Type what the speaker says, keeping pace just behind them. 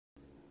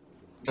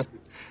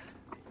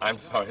I'm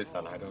sorry,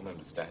 son, I don't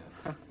understand.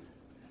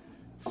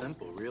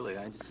 Simple, really.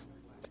 I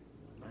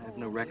have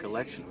no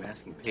recollection of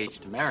asking Paige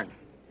to marry me.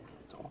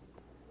 That's all.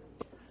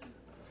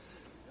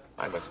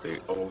 I must be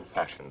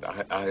old-fashioned.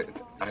 I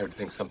would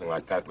think something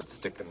like that would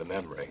stick in the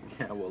memory.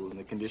 Yeah, well, in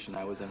the condition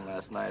I was in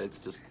last night, it's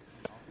just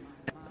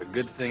a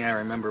good thing I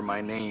remember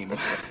my name.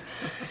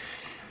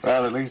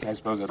 Well, at least I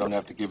suppose I don't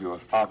have to give you a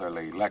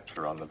fatherly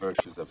lecture on the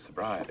virtues of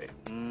sobriety.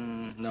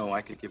 No,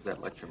 I could give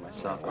that lecture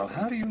myself. Well,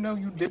 how do you know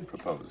you did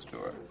propose to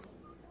her?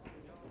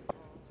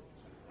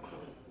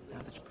 Now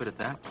that you put it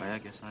that way, I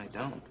guess I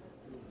don't.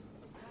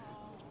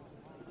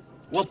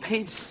 Well,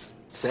 Paige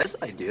says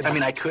I did. I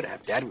mean, I could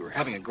have, Dad. We were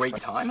having a great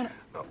time.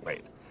 No,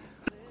 wait.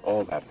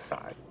 All that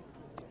aside,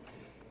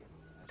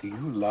 do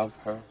you love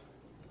her?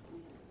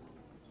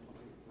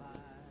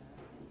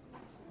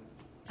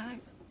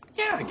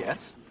 Yeah, I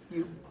guess.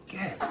 You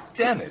guess?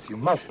 Dennis, you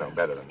must know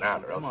better than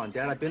that, or else... Come on,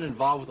 Dad. I've been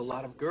involved with a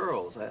lot of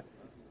girls.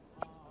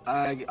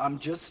 I'm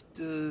just,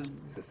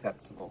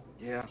 Susceptible.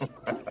 Yeah.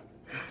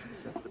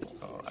 Susceptible.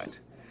 All right.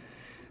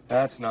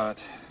 That's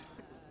not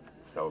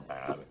so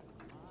bad.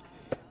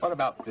 What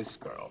about this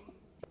girl?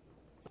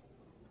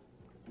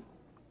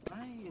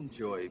 I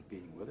enjoy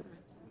being with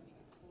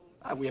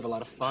her. We have a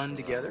lot of fun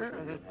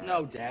together.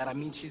 No, Dad, I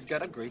mean, she's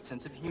got a great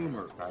sense of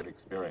humor. I've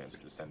experienced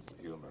a sense of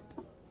humor.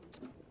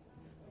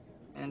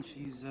 And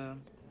she's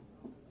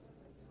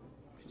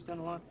done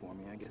a lot for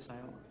me. I guess I owe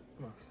her.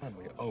 Well, son,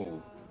 we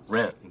owe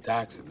rent and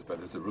taxes,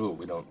 but as a rule,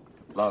 we don't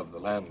love the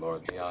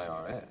landlord and the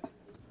IRS.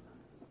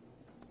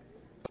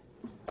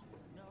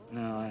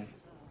 No,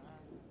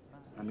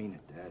 I mean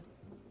it, Dad.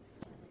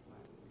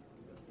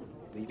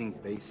 Leaving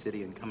Bay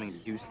City and coming to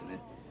Houston,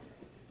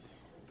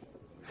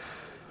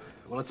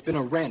 well, it's been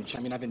a wrench. I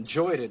mean, I've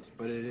enjoyed it,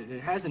 but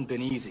it hasn't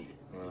been easy.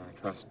 Well, I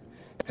trust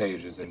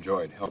Paige has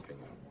enjoyed helping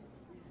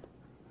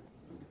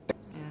you.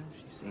 Yeah,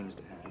 she seems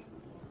to have.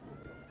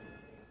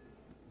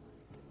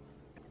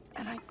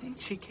 And I think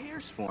she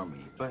cares for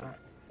me, but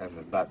And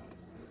that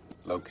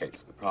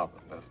locates the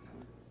problem, doesn't it?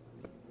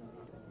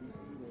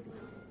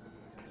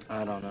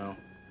 I don't know.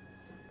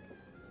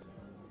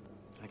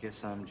 I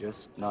guess I'm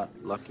just not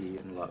lucky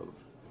in love.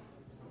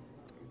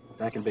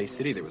 Back in Bay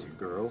City, there was a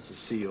girl,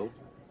 Cecile.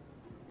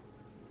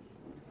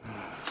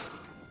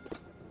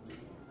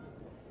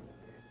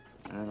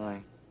 And then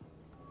I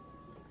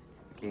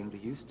came to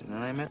Houston,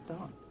 and I met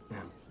Dawn.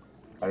 Yeah.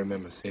 I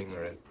remember seeing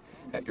her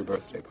at your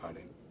birthday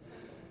party.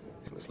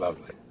 It was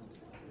lovely.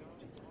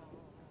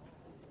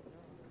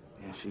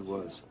 Yeah, she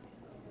was.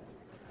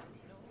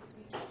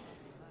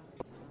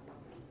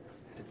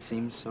 It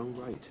seemed so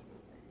right.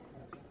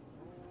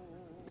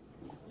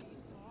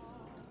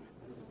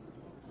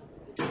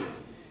 It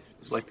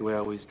was like the way I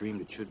always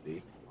dreamed it should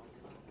be.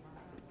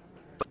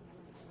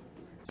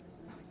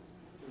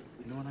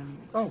 You know what I mean?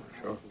 Oh,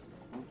 sure.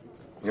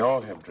 We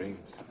all have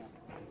dreams.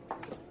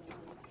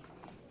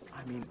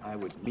 I mean, I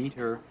would meet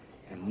her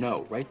and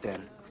know right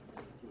then.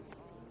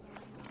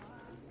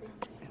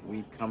 And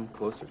we'd come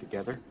closer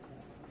together.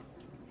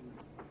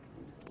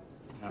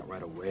 Not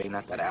right away,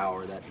 not that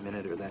hour, that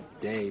minute, or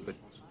that day, but,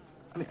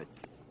 I mean,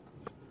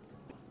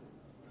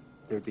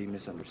 there'd be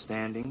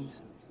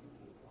misunderstandings.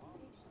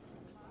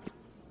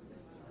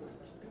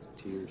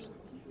 Tears.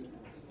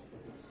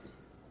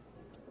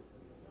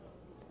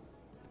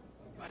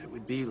 But it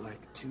would be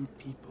like two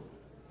people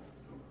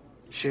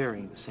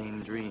sharing the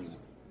same dream.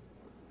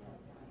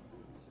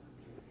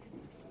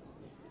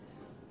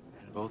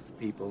 And both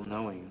people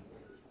knowing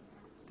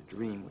the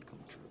dream would come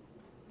true.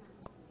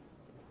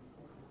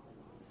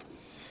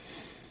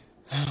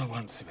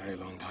 Once, a very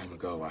long time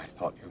ago, I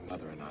thought your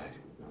mother and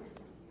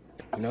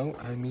I... No,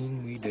 I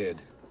mean, we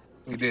did.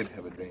 We did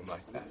have a dream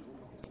like that.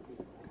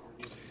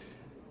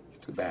 It's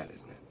too bad,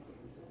 isn't it?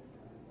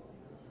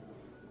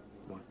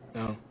 What?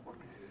 No.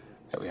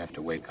 That we have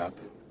to wake up.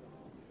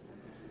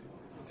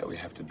 That we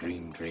have to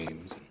dream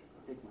dreams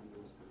and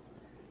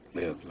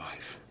live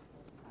life.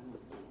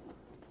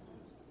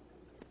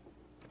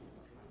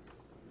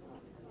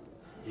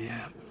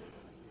 Yeah.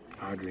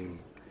 Our dream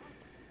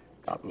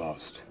got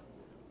lost.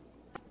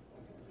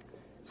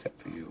 Except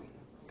for you.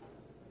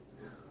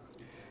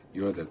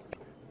 You're the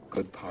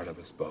good part of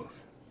us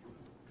both.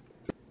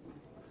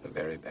 The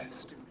very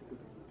best.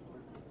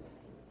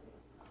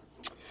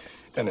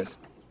 Dennis,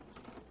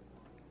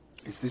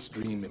 is this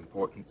dream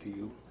important to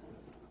you?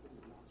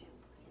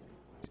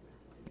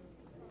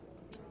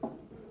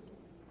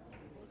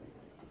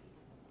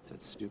 Is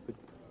that stupid?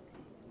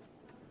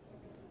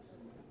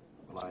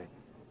 Will I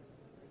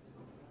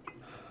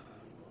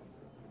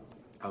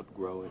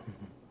outgrow it?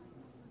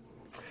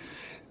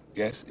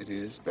 Yes, it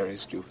is very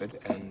stupid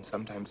and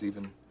sometimes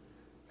even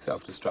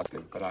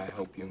self-destructive, but I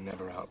hope you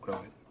never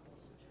outgrow it.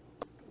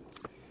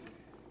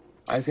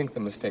 I think the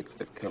mistakes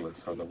that kill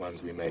us are the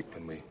ones we make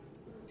when we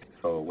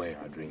throw away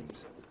our dreams.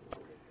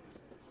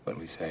 When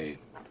we say,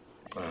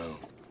 well,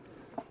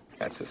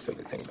 that's a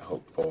silly thing to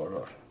hope for,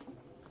 or,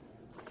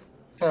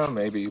 well,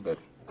 maybe, but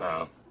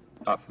no,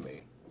 not for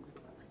me.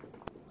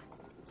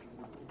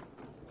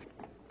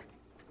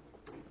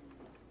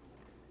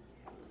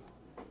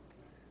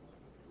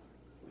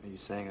 you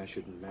saying I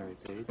shouldn't marry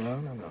Paige?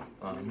 No.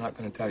 I'm not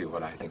going to tell you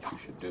what I think you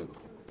should do.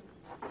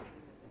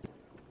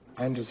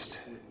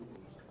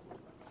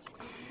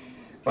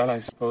 Well,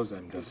 I suppose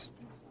I'm just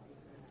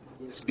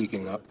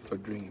speaking up for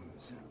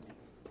dreams.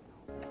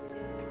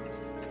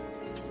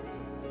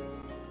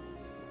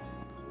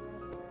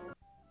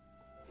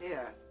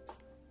 Here,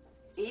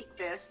 eat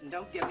this and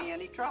don't give me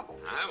any trouble.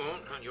 I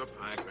won't on your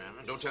pie,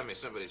 Grandma. Don't tell me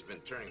somebody's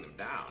been turning them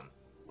down.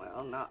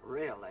 Well, not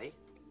really.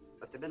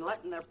 But they've been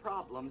letting their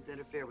problems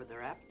interfere with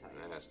their appetite.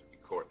 That has to be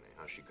Courtney.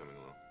 How's she coming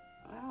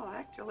along? Well,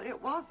 actually,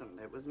 it wasn't.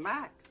 It was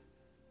Max.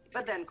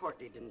 But then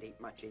Courtney didn't eat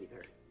much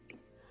either.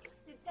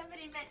 Did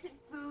somebody mention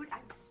food?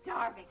 I'm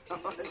starving.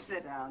 Oh,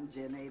 sit down,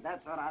 Ginny.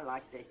 That's what I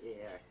like to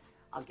hear.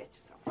 I'll get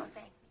you some.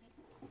 Thanks.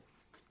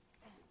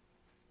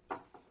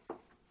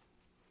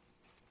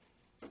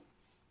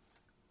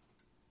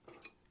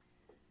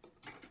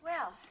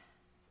 Well,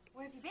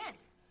 where have you been?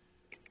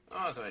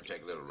 Oh, I thought I'd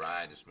take a little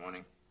ride this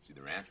morning. See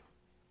the ranch.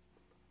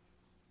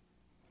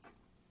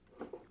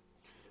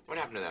 What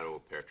happened to that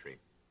old pear tree?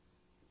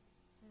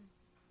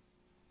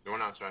 The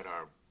one outside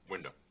our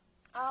window.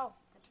 Oh,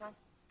 the trunk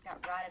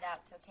got rotted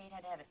out, so Kate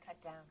had to have it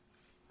cut down.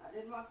 I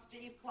didn't want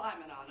Steve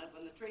climbing on it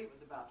when the tree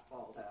was about to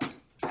fall down.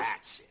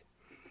 That's it.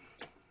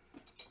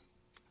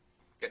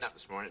 Getting up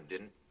this morning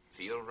didn't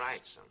feel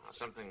right somehow.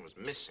 Something was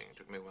missing. It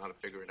took me a while to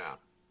figure it out.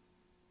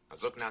 I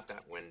was looking out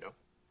that window,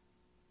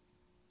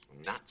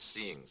 not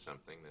seeing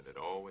something that had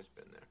always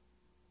been there.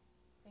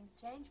 Things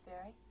change,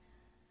 Barry.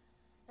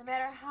 No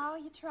matter how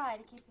you try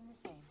to keep them the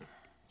same.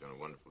 Done a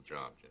wonderful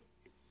job, Jim.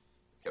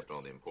 Kept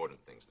all the important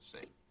things the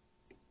same.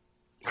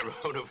 I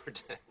rode over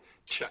to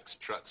Chuck's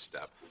truck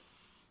stop.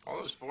 All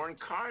those foreign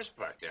cars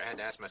parked there. I had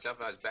to ask myself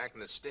if I was back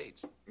in the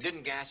States.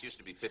 Didn't gas used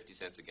to be 50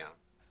 cents a gallon?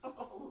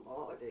 Oh,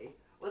 Lordy.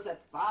 Was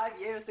it 5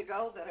 years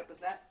ago that it was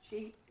that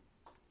cheap?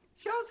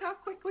 Shows how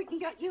quick we can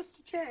get used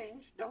to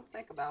change. Don't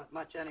think about it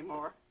much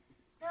anymore.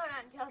 No,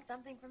 not until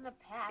something from the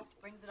past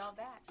brings it all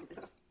back.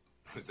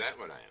 Is that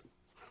what I am?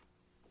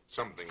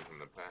 Something from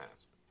the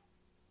past.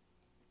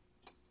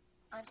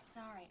 I'm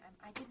sorry.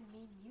 I didn't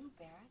mean you,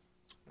 Barrett.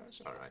 That's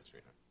all right,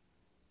 sweetheart.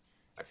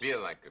 I feel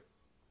like a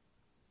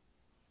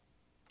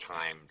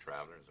time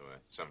traveler, so I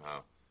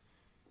somehow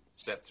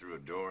stepped through a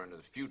door into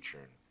the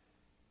future.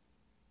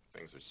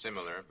 Things are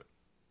similar, but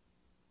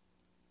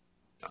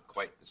not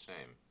quite the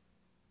same.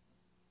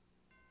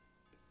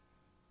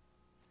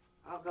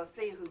 I'll go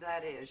see who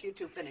that is. You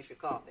two finish your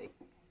coffee.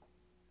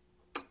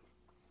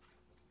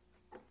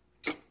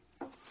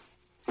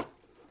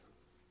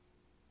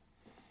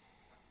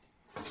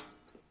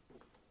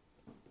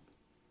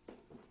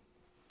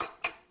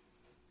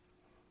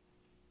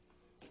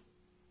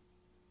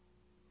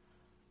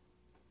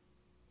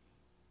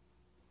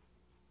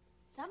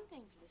 Some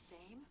things are the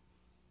same.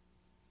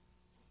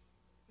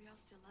 We all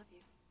still love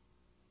you,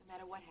 no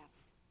matter what happens.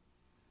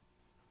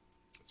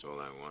 That's all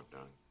I want,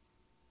 darling.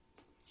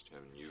 Just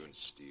having you and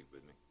Steve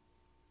with me.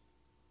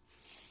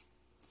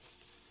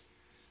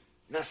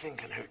 Nothing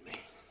can hurt me.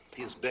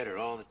 Feels better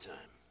all the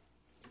time.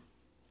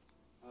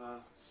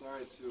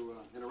 Sorry to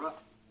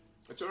interrupt.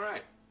 It's all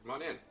right. Come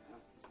on in.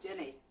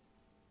 Jenny,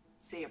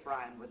 see if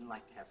Ryan wouldn't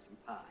like to have some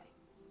pie.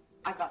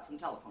 I've got some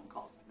telephone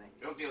calls to make.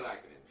 Don't feel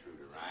like an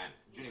intruder, Ryan.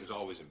 Ginny was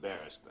always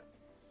embarrassed by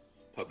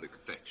public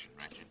affection,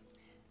 right, Jen?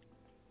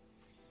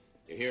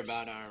 You hear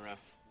about our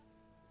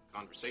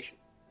conversation?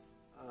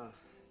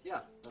 Yeah,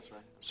 that's right.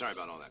 I'm sorry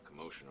about all that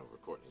commotion over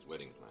Courtney's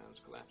wedding plans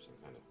collapsing.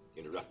 Kind of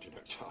interrupted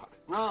our talk.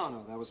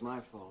 No, that was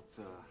my fault.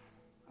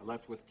 I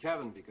left with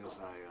Kevin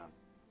because I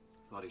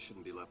thought he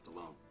shouldn't be left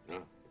alone. No,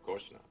 of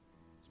course not.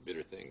 It's a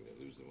bitter thing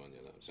to lose the one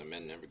you love. Some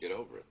men never get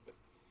over it, but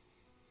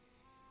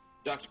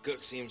Dr. Cook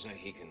seems like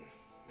he can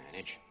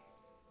manage.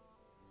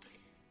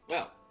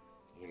 Well,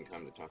 you didn't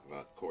come to talk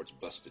about Court's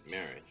busted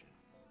marriage.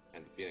 I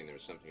had the feeling there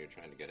was something you were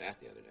trying to get at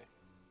the other day.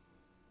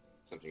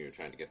 Something you were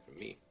trying to get from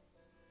me.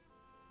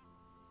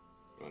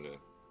 You want to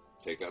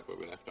take up where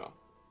we left off?